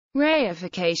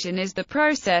Reification is the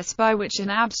process by which an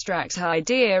abstract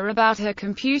idea about a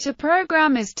computer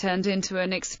program is turned into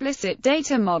an explicit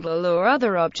data model or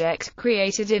other object,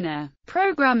 created in a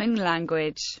programming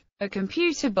language. A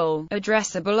computable,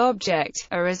 addressable object,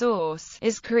 a resource,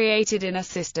 is created in a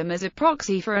system as a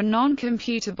proxy for a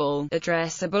non-computable,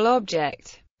 addressable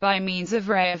object. By means of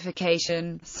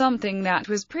reification, something that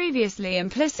was previously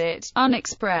implicit,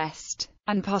 unexpressed,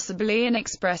 and possibly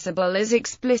inexpressible is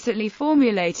explicitly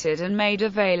formulated and made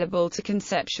available to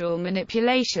conceptual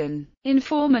manipulation.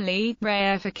 Informally,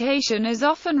 reification is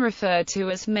often referred to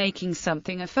as making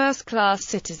something a first-class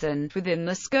citizen within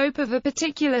the scope of a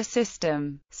particular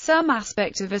system. Some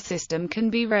aspect of a system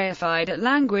can be reified at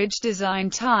language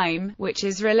design time, which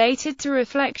is related to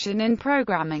reflection in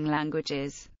programming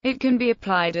languages. It can be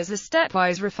applied as a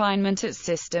stepwise refinement at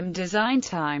system design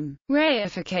time.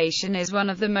 Reification is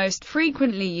one of the most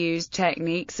frequently used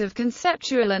techniques of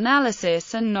conceptual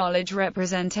analysis and knowledge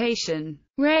representation.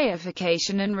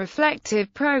 Reification in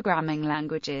reflective programming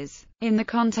languages. In the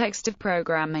context of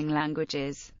programming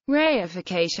languages,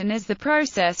 reification is the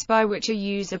process by which a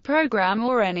user program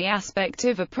or any aspect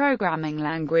of a programming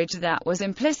language that was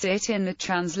implicit in the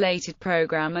translated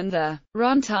program and the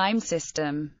runtime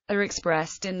system are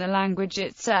expressed in the language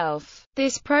itself.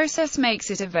 This process makes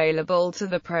it available to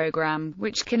the program,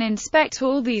 which can inspect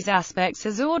all these aspects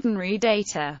as ordinary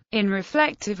data. In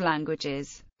reflective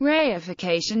languages,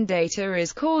 reification data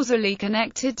is causally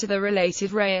connected to the related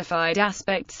reified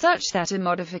aspect such that a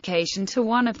modification to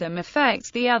one of them affects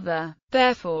the other.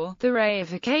 Therefore, the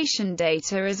reification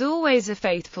data is always a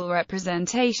faithful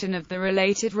representation of the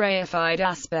related reified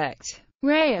aspect.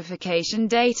 Reification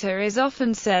data is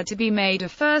often said to be made a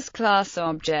first-class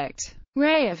object.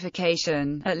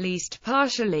 Reification, at least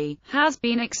partially, has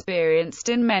been experienced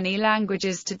in many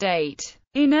languages to date.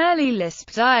 In early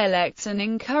Lisp dialects and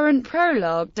in current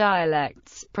Prolog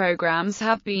dialects, programs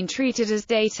have been treated as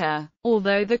data,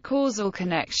 although the causal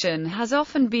connection has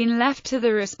often been left to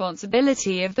the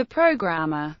responsibility of the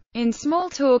programmer. In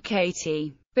Smalltalk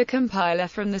 80, the compiler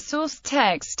from the source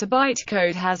text to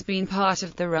bytecode has been part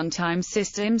of the runtime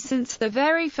system since the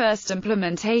very first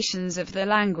implementations of the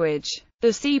language.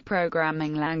 The C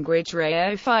programming language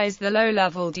reifies the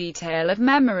low-level detail of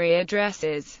memory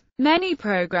addresses. Many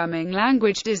programming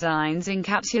language designs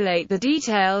encapsulate the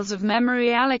details of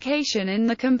memory allocation in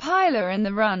the compiler and the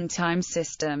runtime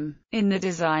system. In the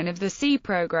design of the C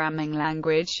programming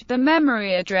language, the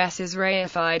memory address is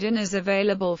reified and is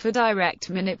available for direct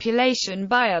manipulation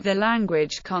by other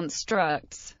language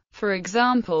constructs. For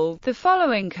example, the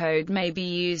following code may be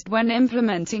used when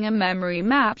implementing a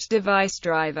memory-mapped device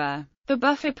driver. The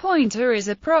buffer pointer is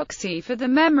a proxy for the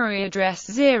memory address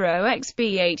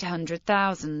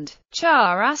 0xb800,000.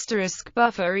 Char asterisk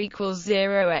buffer equals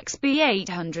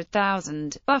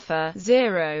 0xb800,000. Buffer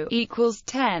 0 equals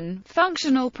 10.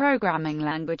 Functional programming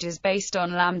languages based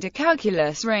on lambda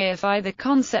calculus reify the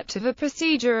concept of a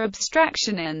procedure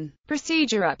abstraction in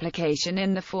procedure application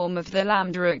in the form of the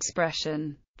lambda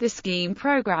expression. The scheme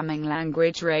programming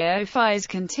language reifies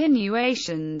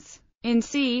continuations. In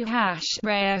C#,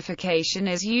 reification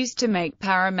is used to make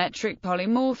parametric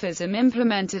polymorphism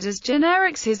implemented as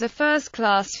generics is a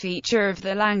first-class feature of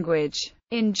the language.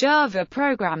 In Java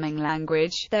programming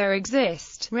language, there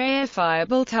exist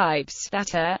reifiable types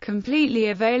that are completely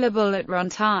available at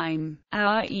runtime.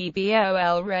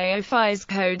 REBOL reifies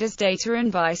code as data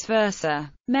and vice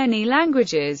versa. Many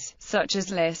languages, such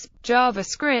as Lisp,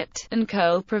 JavaScript, and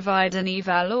curl provide an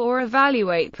eval or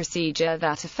evaluate procedure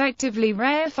that effectively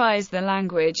reifies the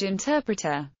language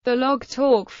interpreter. The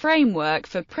LogTalk framework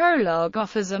for Prolog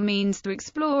offers a means to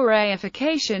explore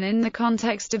reification in the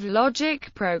context of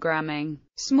logic programming.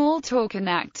 Smalltalk and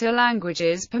actor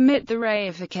languages permit the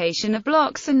reification of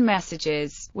blocks and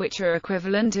messages, which are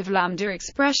equivalent of lambda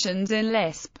expressions in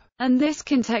Lisp, and this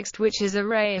context which is a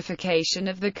reification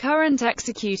of the current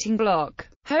executing block.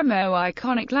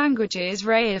 Homo-iconic languages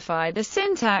reify the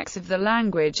syntax of the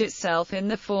language itself in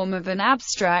the form of an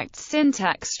abstract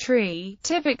syntax tree,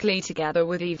 typically together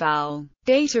with eval.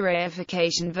 Data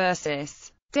reification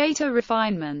versus data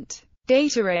refinement.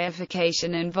 Data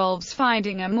reification involves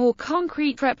finding a more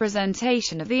concrete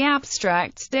representation of the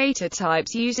abstract data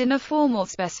types used in a formal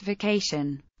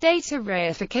specification. Data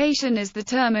reification is the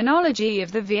terminology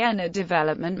of the Vienna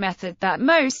development method that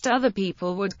most other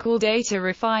people would call data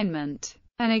refinement.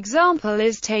 An example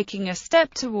is taking a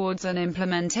step towards an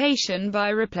implementation by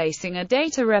replacing a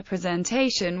data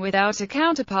representation without a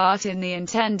counterpart in the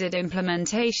intended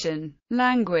implementation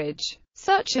language,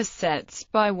 such as sets,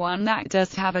 by one that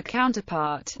does have a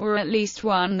counterpart, or at least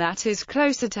one that is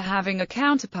closer to having a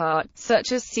counterpart,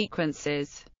 such as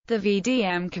sequences. The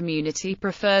VDM community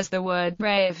prefers the word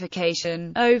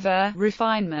reification over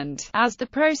refinement, as the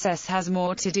process has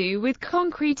more to do with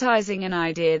concretizing an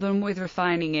idea than with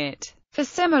refining it. For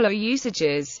similar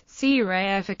usages, see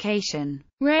reification.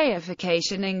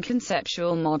 Reification in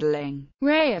conceptual modeling.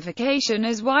 Reification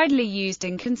is widely used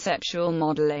in conceptual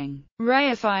modeling.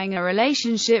 Reifying a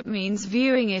relationship means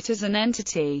viewing it as an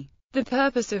entity. The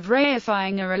purpose of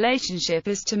reifying a relationship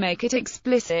is to make it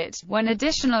explicit, when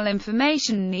additional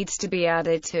information needs to be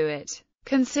added to it.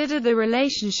 Consider the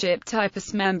relationship type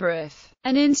S-member-if.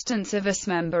 An instance of a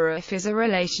S-member-if is a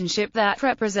relationship that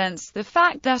represents the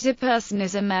fact that a person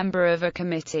is a member of a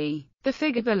committee. The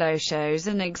figure below shows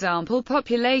an example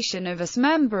population of a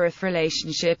S-member-if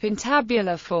relationship in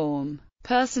tabular form.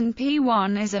 Person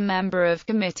P1 is a member of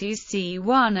committees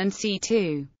C1 and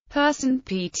C2. Person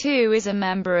P2 is a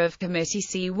member of committee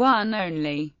C1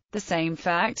 only. The same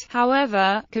fact,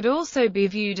 however, could also be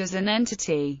viewed as an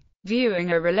entity.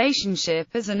 Viewing a relationship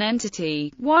as an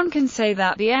entity, one can say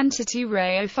that the entity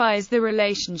reifies the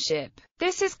relationship.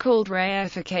 This is called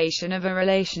reification of a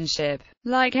relationship.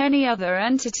 Like any other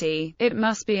entity, it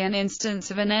must be an instance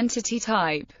of an entity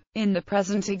type. In the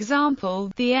present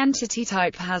example, the entity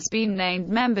type has been named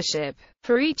membership.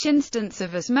 For each instance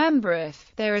of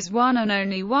S-member-if, there is one and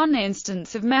only one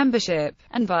instance of membership,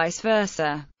 and vice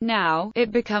versa. Now,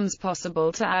 it becomes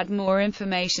possible to add more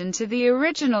information to the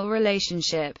original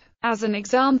relationship. As an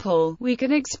example, we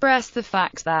can express the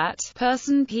fact that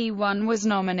person P1 was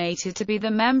nominated to be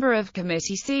the member of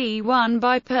committee C1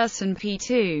 by person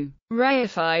P2.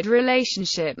 Reified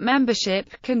relationship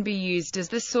membership can be used as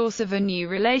the source of a new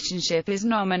relationship is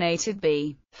nominated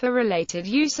B. For related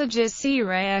usages, see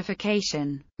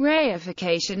reification.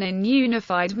 Reification in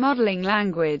unified modeling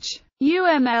language.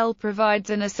 UML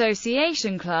provides an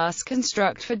association class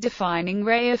construct for defining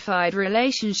reified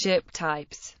relationship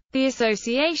types. The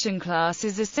association class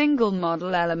is a single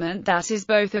model element that is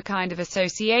both a kind of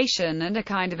association and a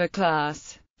kind of a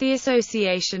class. The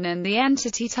association and the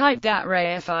entity type that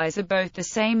reifies are both the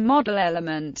same model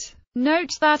element.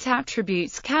 Note that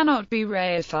attributes cannot be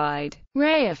reified.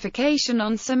 Reification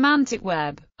on semantic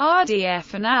web.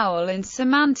 Rdf and OWL in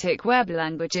semantic web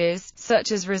languages,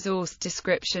 such as Resource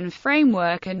Description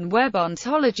Framework and Web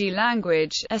Ontology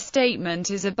Language, a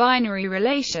statement is a binary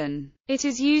relation. It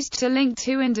is used to link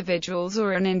two individuals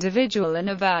or an individual and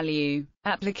a value.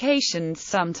 Applications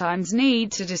sometimes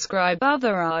need to describe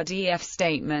other Rdf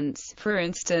statements, for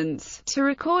instance, to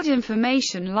record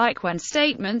information like when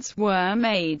statements were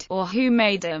made, or who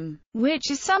made them,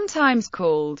 which is sometimes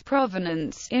called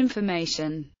provenance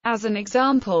information. As an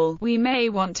example, we may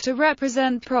want to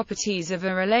represent properties of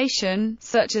a relation,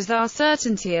 such as our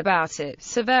certainty about it,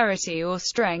 severity or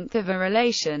strength of a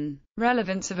relation,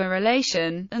 relevance of a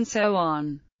relation, and so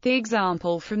on. The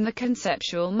example from the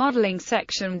conceptual modeling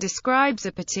section describes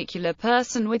a particular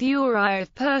person with URI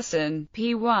of person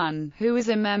P1, who is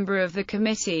a member of the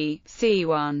committee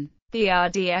C1. The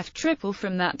Rdf triple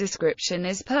from that description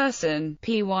is person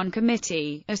P1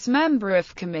 committee, as member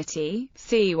of committee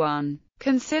C1.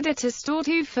 Consider to store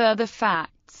two further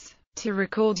facts: to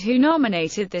record who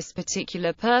nominated this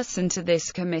particular person to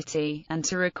this committee, and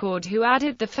to record who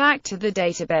added the fact to the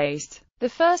database. The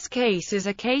first case is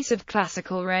a case of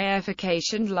classical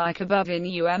reification like above in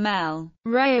UML.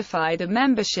 Reify the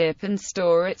membership and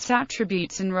store its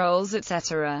attributes and roles,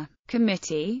 etc.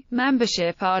 Committee,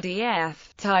 membership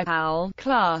Rdf, type OWL,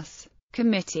 class.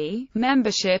 Committee,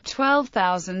 membership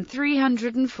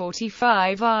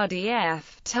 12,345 Rdf,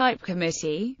 type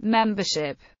committee,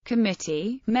 membership.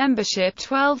 Committee, membership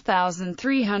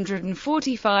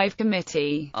 12,345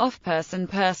 committee, of person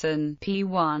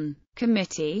P1.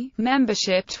 Committee,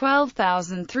 membership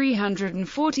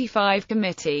 12,345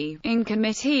 committee, in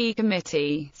committee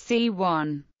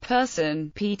C1.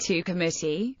 Person P2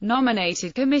 committee,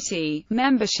 nominated committee,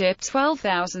 membership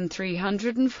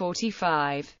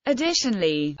 12,345.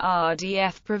 Additionally,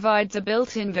 Rdf provides a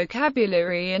built-in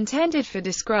vocabulary intended for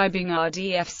describing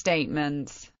Rdf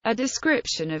statements. A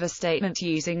description of a statement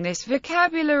using this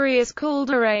vocabulary is called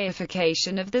a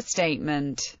reification of the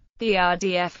statement. The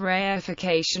Rdf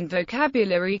Reification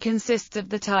Vocabulary consists of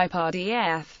the type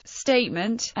Rdf,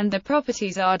 statement, and the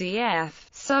properties Rdf,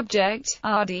 subject,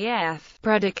 Rdf,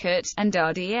 predicate, and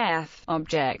Rdf,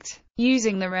 object.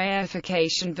 Using the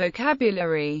reification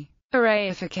vocabulary, a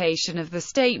reification of the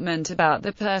statement about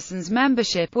the person's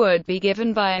membership would be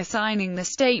given by assigning the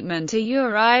statement a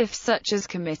URI such as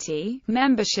committee,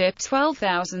 membership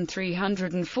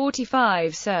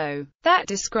 12,345 so that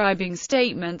describing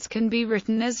statements can be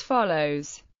written as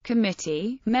follows.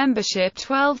 Committee, membership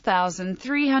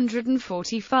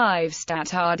 12,345 stat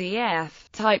Rdf,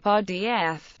 type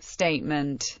Rdf,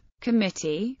 statement.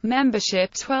 Committee,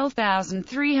 membership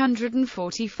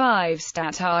 12,345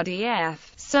 stat Rdf,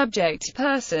 subject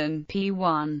person,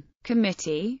 P1.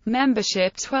 Committee,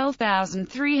 membership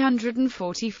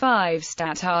 12,345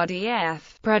 stat Rdf,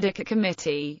 predicate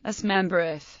committee, as member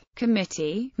if.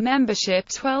 Committee, membership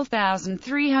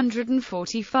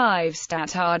 12,345 stat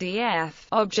Rdf,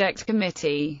 object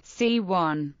committee,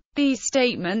 C1. These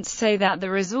statements say that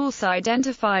the resource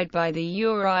identified by the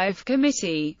N-Ary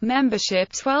committee,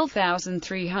 membership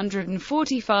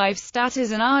 12,345 stat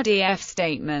is an Rdf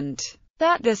statement.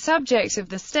 That the subject of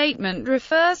the statement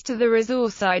refers to the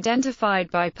resource identified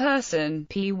by person,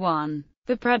 P1.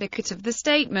 The predicate of the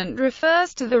statement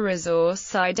refers to the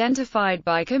resource identified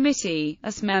by committee,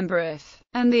 as member if,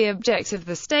 and the object of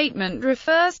the statement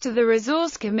refers to the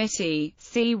resource committee,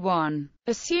 C1.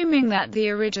 Assuming that the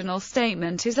original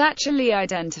statement is actually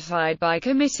identified by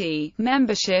committee,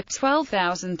 membership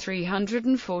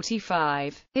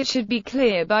 12,345, it should be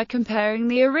clear by comparing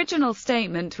the original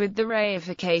statement with the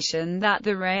reification that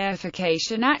the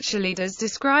reification actually does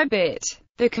describe it.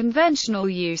 The conventional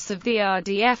use of the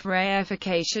Rdf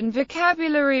Reification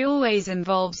vocabulary always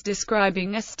involves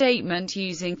describing a statement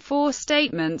using 4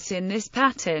 statements in this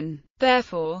pattern.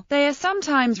 Therefore, they are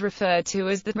sometimes referred to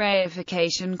as the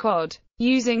reification quad.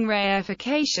 Using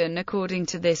reification according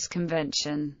to this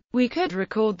convention, we could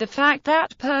record the fact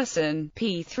that person,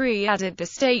 P3 added the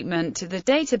statement to the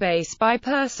database by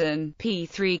person,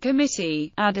 P3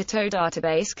 committee, addito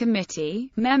database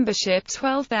committee, membership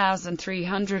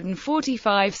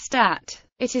 12,345 stat.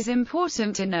 It is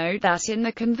important to note that in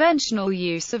the conventional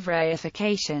use of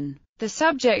reification, the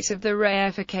subject of the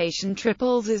reification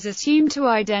triples is assumed to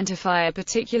identify a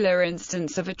particular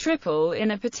instance of a triple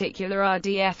in a particular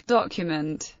Rdf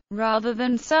document, rather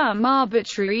than some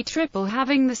arbitrary triple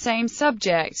having the same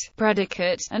subject,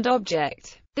 predicate, and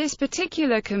object. This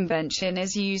particular convention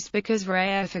is used because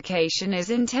reification is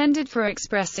intended for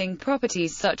expressing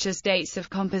properties such as dates of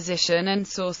composition and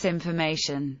source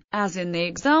information, as in the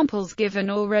examples given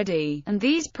already, and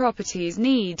these properties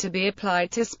need to be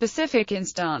applied to specific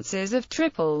instances of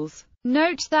triples.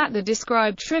 Note that the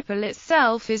described triple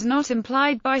itself is not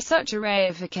implied by such a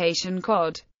reification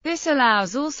quad. This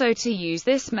allows also to use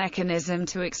this mechanism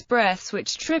to express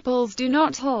which triples do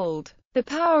not hold. The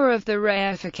power of the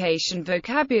reification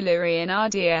vocabulary in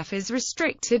Rdf is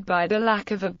restricted by the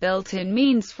lack of a built-in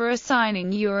means for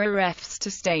assigning URFs to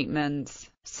statements.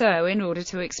 So in order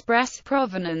to express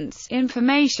provenance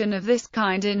information of this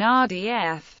kind in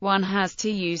Rdf, one has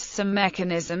to use some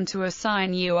mechanism to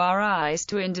assign URIs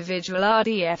to individual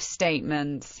Rdf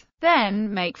statements.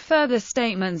 Then make further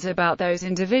statements about those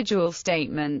individual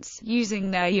statements, using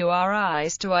their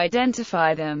URIs to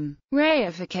identify them.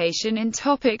 Reification in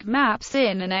topic maps.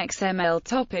 In an XML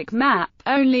topic map,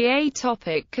 only a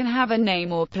topic can have a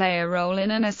name or play a role in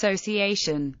an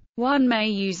association. One may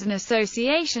use an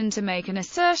association to make an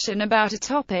assertion about a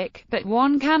topic, but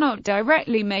one cannot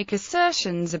directly make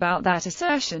assertions about that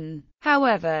assertion.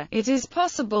 However, it is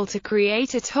possible to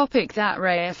create a topic that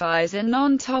reifies a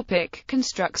non-topic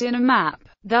construct in a map,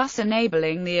 thus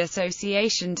enabling the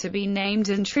association to be named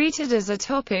and treated as a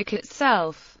topic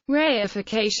itself.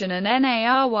 Reification and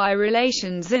N-Ary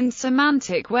relations in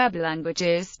semantic web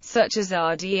languages, such as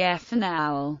Rdf and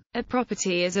OWL. A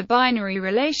property is a binary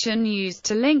relation used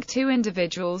to link two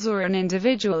individuals or an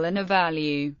individual and a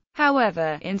value.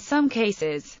 However, in some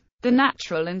cases, the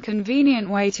natural and convenient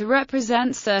way to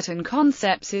represent certain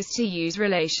concepts is to use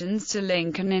relations to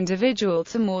link an individual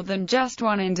to more than just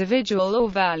one individual or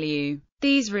value.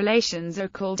 These relations are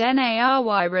called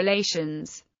N-Ary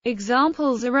relations.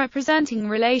 Examples are representing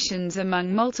relations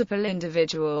among multiple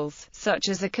individuals, such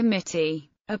as a committee,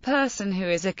 a person who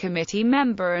is a committee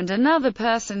member and another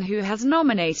person who has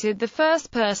nominated the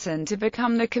first person to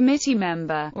become the committee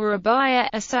member, or a buyer,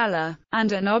 a seller,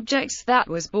 and an object that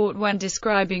was bought when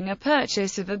describing a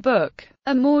purchase of a book.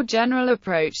 A more general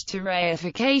approach to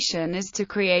reification is to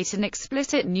create an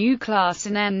explicit new class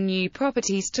and n new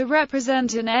properties to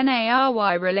represent an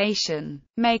N-Ary relation,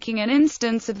 making an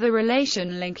instance of the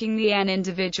relation linking the n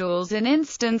individuals an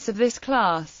instance of this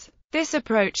class. This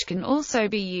approach can also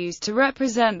be used to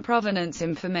represent provenance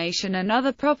information and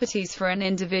other properties for an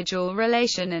individual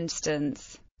relation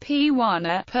instance. P1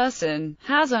 A person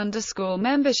has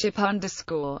membership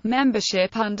 12,345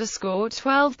 membership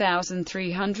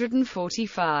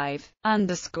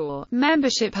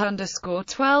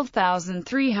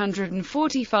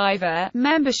 12,345 A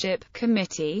membership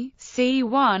committee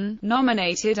C1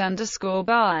 nominated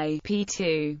by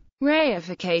P2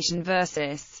 Reification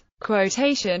versus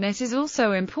quotation. It is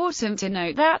also important to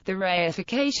note that the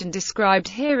reification described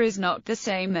here is not the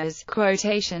same as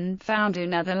quotation found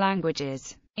in other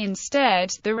languages.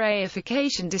 Instead, the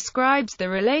reification describes the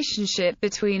relationship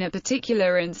between a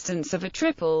particular instance of a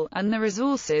triple and the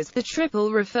resources the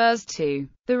triple refers to.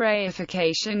 The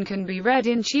reification can be read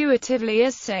intuitively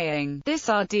as saying, "This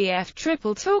Rdf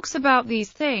triple talks about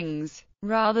these things,"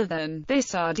 rather than,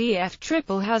 "This Rdf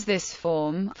triple has this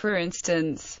form." For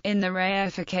instance, in the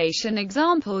reification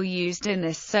example used in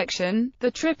this section, the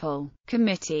triple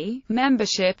committee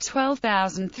membership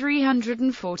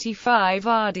 12,345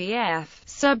 Rdf,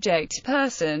 subject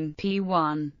person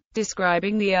P1,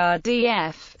 describing the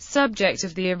Rdf subject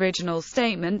of the original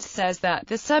statement, says that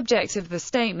the subject of the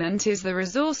statement is the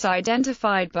resource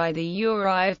identified by the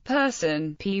URI of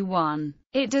person P1.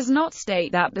 It does not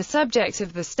state that the subject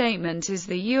of the statement is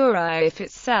the URI if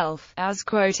itself, as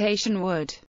quotation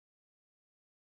would.